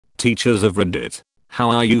Teachers of Reddit,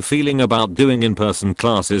 how are you feeling about doing in-person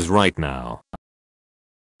classes right now?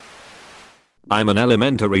 I'm an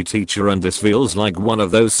elementary teacher and this feels like one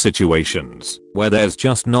of those situations where there's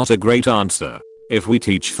just not a great answer. If we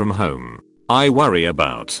teach from home, I worry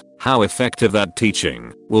about how effective that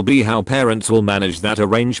teaching will be, how parents will manage that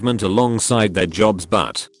arrangement alongside their jobs,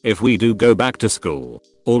 but if we do go back to school,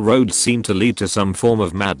 all roads seem to lead to some form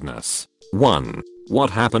of madness. 1.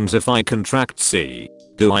 What happens if I contract C?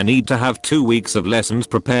 Do I need to have 2 weeks of lessons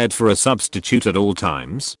prepared for a substitute at all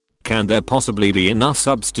times? Can there possibly be enough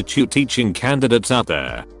substitute teaching candidates out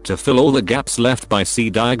there to fill all the gaps left by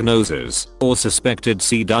C diagnoses, or suspected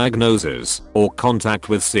C diagnoses, or contact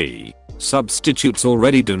with C? Substitutes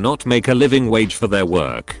already do not make a living wage for their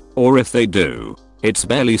work, or if they do, it's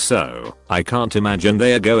barely so. I can't imagine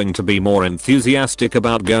they are going to be more enthusiastic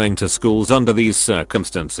about going to schools under these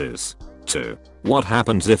circumstances. 2. What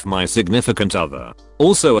happens if my significant other,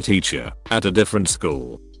 also a teacher at a different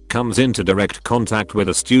school, comes into direct contact with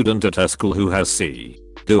a student at her school who has C?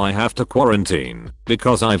 Do I have to quarantine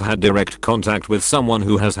because I've had direct contact with someone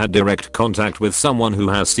who has had direct contact with someone who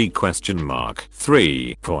has C?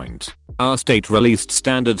 3. Our state released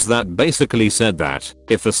standards that basically said that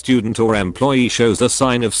if a student or employee shows a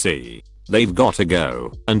sign of C, they've gotta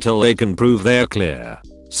go until they can prove they're clear.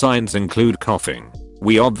 Signs include coughing.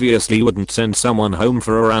 We obviously wouldn't send someone home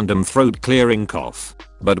for a random throat clearing cough.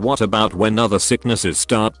 But what about when other sicknesses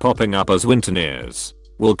start popping up as winter nears?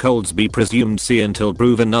 Will colds be presumed C until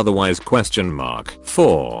proven otherwise?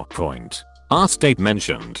 4. Our state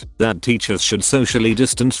mentioned that teachers should socially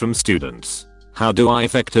distance from students. How do I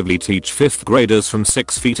effectively teach 5th graders from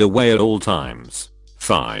 6 feet away at all times?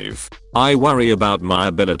 5. I worry about my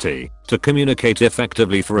ability to communicate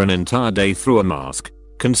effectively for an entire day through a mask,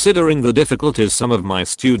 considering the difficulties some of my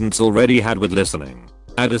students already had with listening.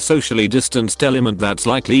 Add a socially distanced element that's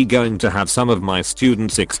likely going to have some of my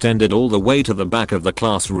students extended all the way to the back of the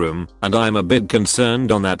classroom, and I'm a bit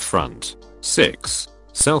concerned on that front. 6.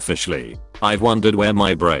 Selfishly, I've wondered where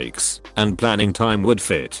my breaks and planning time would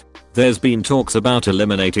fit. There's been talks about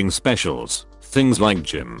eliminating specials, things like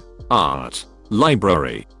gym, art,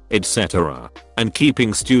 library, etc., and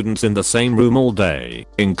keeping students in the same room all day,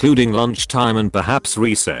 including lunchtime and perhaps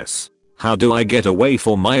recess. How do I get away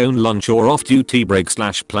for my own lunch or off-duty break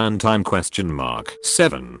 / plan time?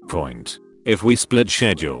 7. If we split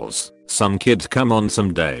schedules, some kids come on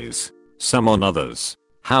some days, some on others.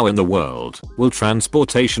 How in the world will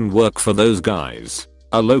transportation work for those guys?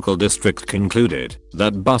 A local district concluded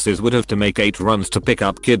that buses would have to make 8 runs to pick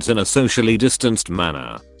up kids in a socially distanced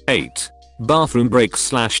manner. 8. Bathroom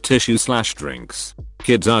breaks / tissue / drinks.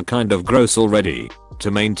 Kids are kind of gross already. To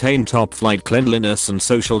maintain top flight cleanliness and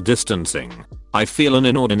social distancing, I feel an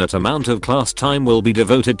inordinate amount of class time will be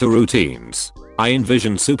devoted to routines. I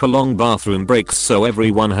envision super long bathroom breaks so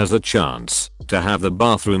everyone has a chance to have the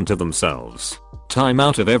bathroom to themselves. Time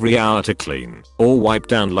out of every hour to clean or wipe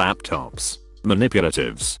down laptops,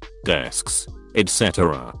 manipulatives, desks,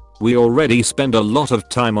 etc. We already spend a lot of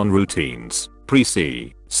time on routines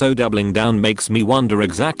pre-C, so doubling down makes me wonder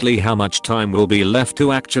exactly how much time will be left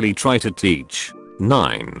to actually try to teach.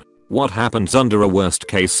 9. What happens under a worst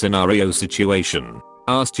case scenario situation?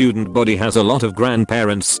 Our student body has a lot of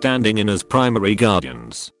grandparents standing in as primary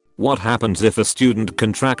guardians. What happens if a student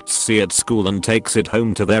contracts C at school and takes it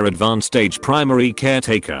home to their advanced stage primary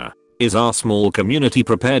caretaker? Is our small community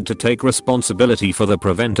prepared to take responsibility for the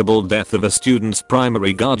preventable death of a student's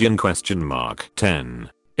primary guardian? 10.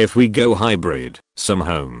 If we go hybrid, some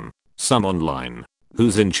home, some online,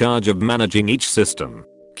 who's in charge of managing each system?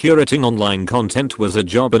 Curating online content was a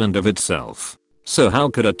job in and of itself. So how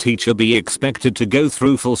could a teacher be expected to go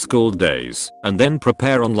through full school days and then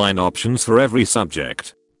prepare online options for every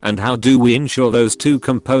subject? And how do we ensure those two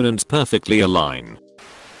components perfectly align?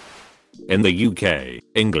 In the UK,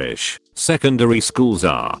 English secondary schools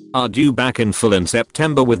are due back in full in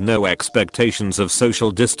September with no expectations of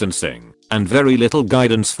social distancing and very little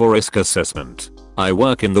guidance for risk assessment. I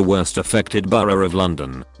work in the worst affected borough of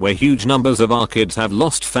London, where huge numbers of our kids have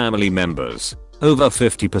lost family members. Over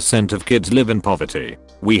 50% of kids live in poverty.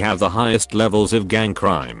 We have the highest levels of gang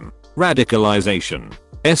crime, radicalization,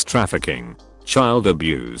 trafficking, child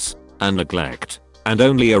abuse, and neglect. And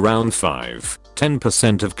only around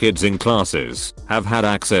 5-10% of kids in classes have had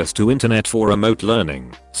access to internet for remote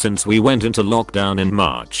learning since we went into lockdown in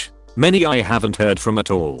March. Many I haven't heard from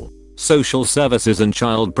at all. Social services and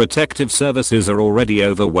child protective services are already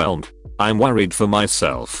overwhelmed. I'm worried for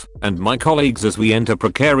myself and my colleagues as we enter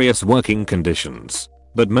precarious working conditions.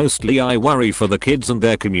 but mostly I worry for the kids and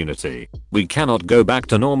their community. We cannot go back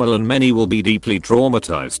to normal and many will be deeply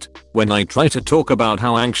traumatized. When I try to talk about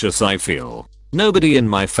how anxious I feel, nobody in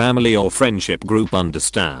my family or friendship group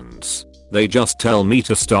understands. They just tell me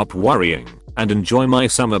to stop worrying and enjoy my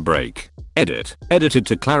summer break. Edit. Edited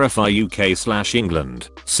to clarify UK/England.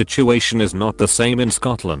 Situation is not the same in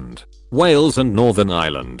Scotland, Wales and Northern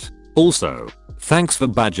Ireland. Also, thanks for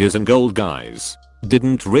badges and gold guys.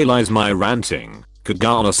 Didn't realize my ranting could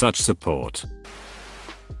garner such support.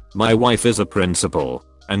 My wife is a principal,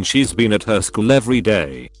 and she's been at her school every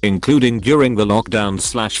day, including during the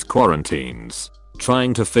lockdowns/quarantines,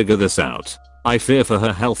 trying to figure this out. I fear for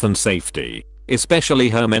her health and safety, especially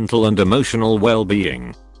her mental and emotional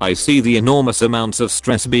well-being. I see the enormous amounts of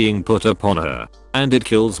stress being put upon her, and it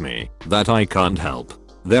kills me that I can't help.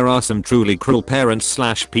 There are some truly cruel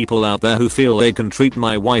parents/people out there who feel they can treat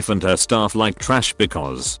my wife and her staff like trash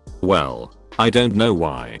because, well, I don't know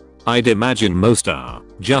why. I'd imagine most are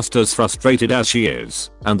just as frustrated as she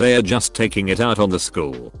is, and they are just taking it out on the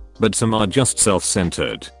school. But some are just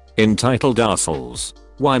self-centered, entitled assholes.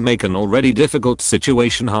 Why make an already difficult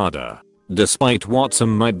situation harder? Despite what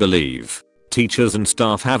some might believe, teachers and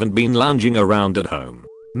staff haven't been lounging around at home,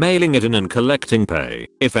 mailing it in and collecting pay.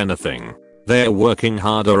 If anything, they're working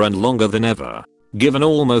harder and longer than ever. Given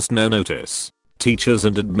almost no notice, teachers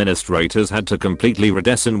and administrators had to completely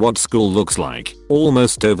redesign what school looks like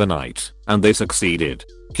almost overnight, and they succeeded.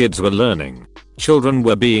 Kids were learning, children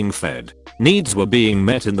were being fed, needs were being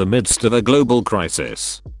met in the midst of a global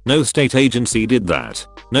crisis. No state agency did that.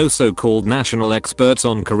 No so-called national experts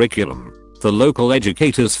on curriculum. The local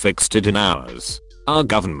educators fixed it in hours. Our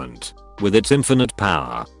government, with its infinite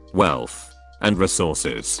power, wealth, and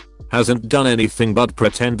resources, hasn't done anything but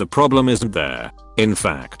pretend the problem isn't there. In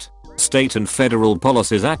fact, state and federal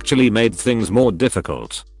policies actually made things more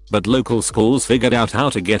difficult, but local schools figured out how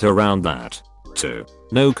to get around that, too.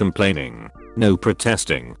 No complaining, no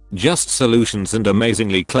protesting, just solutions and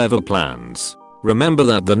amazingly clever plans. Remember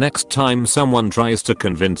that the next time someone tries to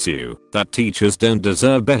convince you that teachers don't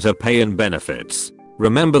deserve better pay and benefits.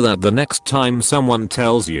 Remember that the next time someone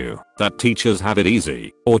tells you that teachers have it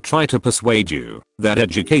easy, or try to persuade you that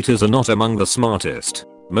educators are not among the smartest,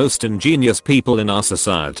 most ingenious people in our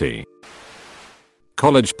society.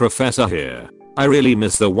 College professor here. I really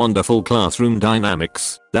miss the wonderful classroom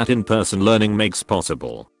dynamics that in-person learning makes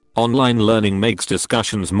possible. Online learning makes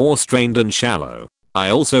discussions more strained and shallow. I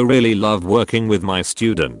also really love working with my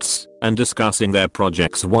students and discussing their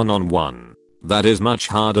projects one-on-one. That is much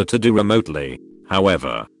harder to do remotely.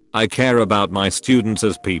 However, I care about my students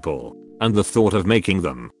as people, and the thought of making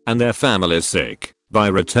them and their families sick by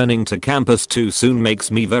returning to campus too soon makes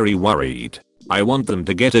me very worried. I want them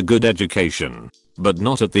to get a good education, but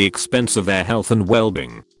not at the expense of their health and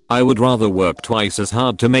well-being. I would rather work twice as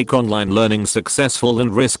hard to make online learning successful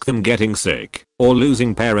than risk them getting sick or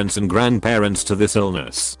losing parents and grandparents to this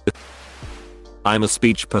illness. I'm a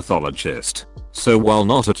speech pathologist, so while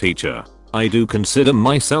not a teacher, I do consider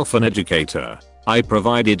myself an educator. I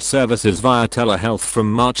provided services via telehealth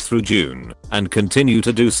from March through June and continue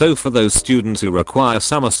to do so for those students who require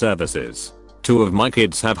summer services. 2 of my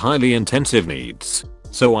kids have highly intensive needs,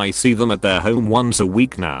 so I see them at their home once a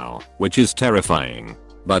week now, which is terrifying.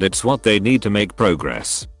 But it's what they need to make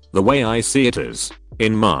progress. The way I see it is,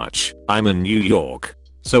 in March, I'm in New York,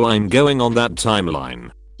 so I'm going on that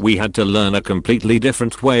timeline. We had to learn a completely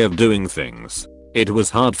different way of doing things. It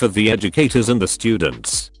was hard for the educators and the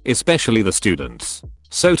students, especially the students.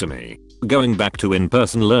 So to me, going back to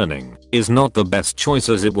in-person learning is not the best choice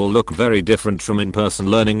as it will look very different from in-person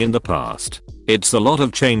learning in the past. It's a lot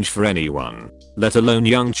of change for anyone, let alone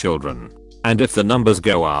young children. And if the numbers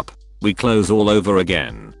go up, we close all over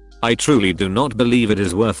again. I truly do not believe it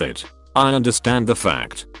is worth it. I understand the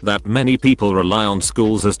fact that many people rely on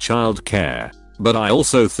schools as childcare, but I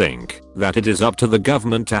also think that it is up to the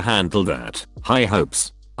government to handle that. High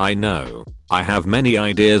hopes. I know I have many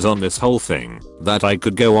ideas on this whole thing that I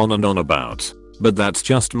could go on and on about, but that's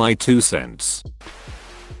just my 2 cents.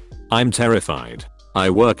 I'm terrified. I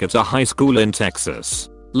work at a high school in Texas.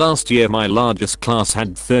 Last year my largest class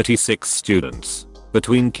had 36 students.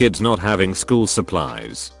 Between kids not having school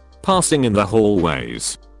supplies, passing in the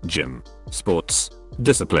hallways, gym, sports,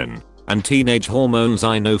 discipline, and teenage hormones,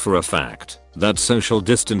 I know for a fact that social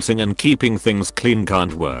distancing and keeping things clean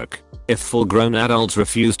can't work. If full-grown adults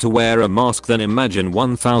refuse to wear a mask, then imagine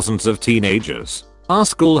thousands of teenagers. Our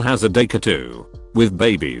school has a daycare too, with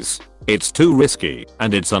babies. It's too risky,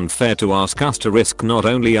 and it's unfair to ask us to risk not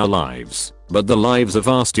only our lives, but the lives of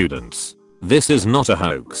our students. This is not a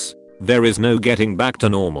hoax. There is no getting back to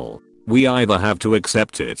normal. We either have to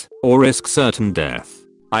accept it or risk certain death.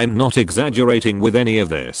 I'm not exaggerating with any of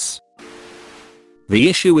this. The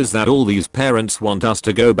issue is that all these parents want us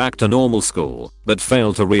to go back to normal school, but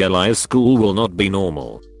fail to realize school will not be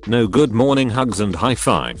normal. No good morning hugs and high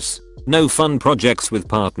fives. No fun projects with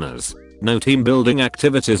partners. No team building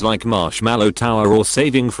activities like Marshmallow Tower or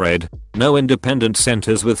Saving Fred. No independent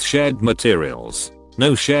centers with shared materials.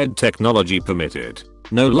 No shared technology permitted.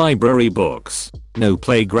 No library books. No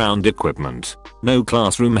playground equipment. No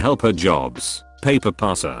classroom helper jobs. Paper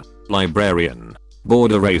passer. Librarian.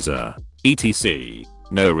 Board eraser. etc.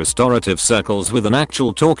 No restorative circles with an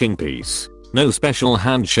actual talking piece. No special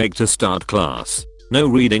handshake to start class. No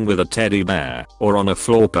reading with a teddy bear or on a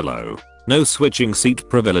floor pillow. No switching seat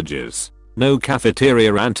privileges. No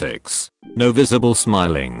cafeteria antics. No visible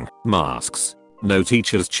smiling, masks. No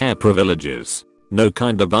teacher's chair privileges. No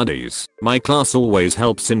kinda buddies. My class always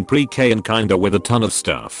helps in pre-K and kinda with a ton of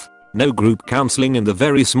stuff. No group counseling in the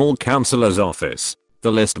very small counselor's office.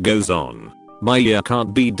 The list goes on. My year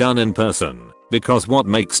can't be done in person, because what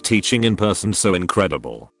makes teaching in person so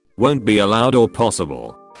incredible won't be allowed or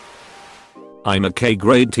possible. I'm a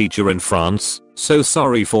K-grade teacher in France, so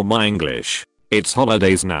sorry for my English. It's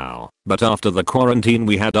holidays now, but after the quarantine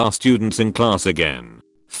we had our students in class again.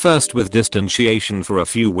 First with distanciation for a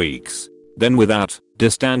few weeks. Then without.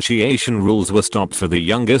 Distanciation rules were stopped for the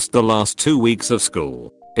youngest the last 2 weeks of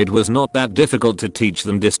school. It was not that difficult to teach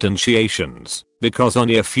them distanciations, because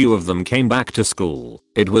only a few of them came back to school.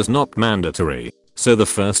 It was not mandatory. So the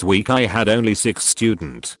first week I had only 6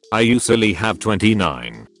 students. I usually have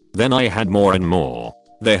 29. Then I had more and more.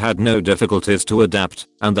 They had no difficulties to adapt,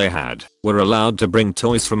 and they were allowed to bring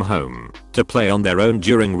toys from home to play on their own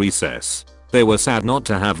during recess. They were sad not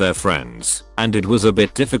to have their friends, and it was a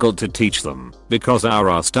bit difficult to teach them because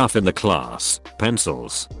our stuff in the class,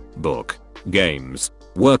 pencils, book, games,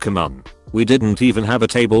 were common. We didn't even have a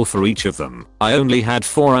table for each of them. I only had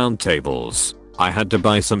 4 round tables. I had to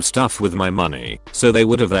buy some stuff with my money, so they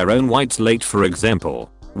would have their own white slate, for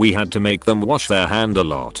example. We had to make them wash their hand a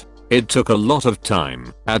lot. It took a lot of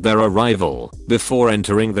time at their arrival, before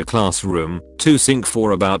entering the classroom, to sync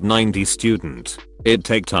for about 90 students. It'd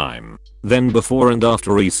take time. Then before and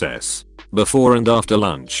after recess. Before and after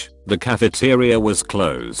lunch, the cafeteria was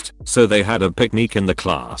closed, so they had a picnic in the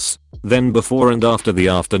class. Then before and after the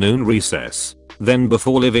afternoon recess. Then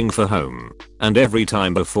before leaving for home. And every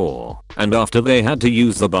time before and after they had to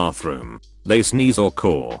use the bathroom, they sneeze or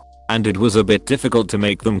cough. And it was a bit difficult to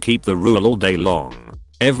make them keep the rule all day long.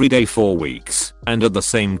 Every day 4 weeks, and at the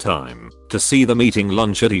same time, to see them eating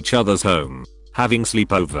lunch at each other's home, having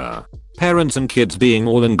sleepover, parents and kids being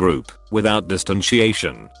all in group, without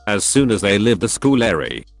distanciation, as soon as they lived the school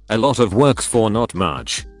area. A lot of works for not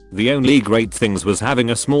much. The only great things was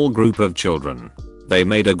having a small group of children. They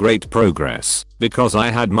made a great progress, because I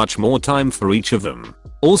had much more time for each of them.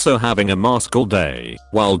 Also having a mask all day,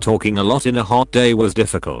 while talking a lot in a hot day was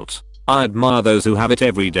difficult. I admire those who have it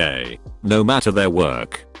every day, no matter their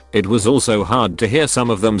work. It was also hard to hear some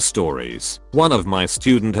of them stories. One of my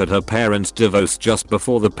students had her parents divorced just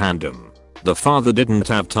before the pandemic. The father didn't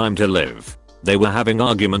have time to live. They were having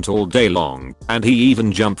argument all day long, and he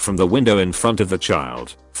even jumped from the window in front of the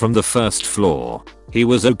child, from the first floor. He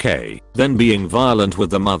was okay, then being violent with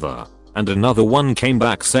the mother. And another one came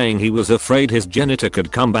back saying he was afraid his janitor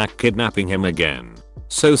could come back kidnapping him again.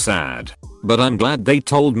 So sad. But I'm glad they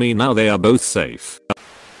told me now they are both safe.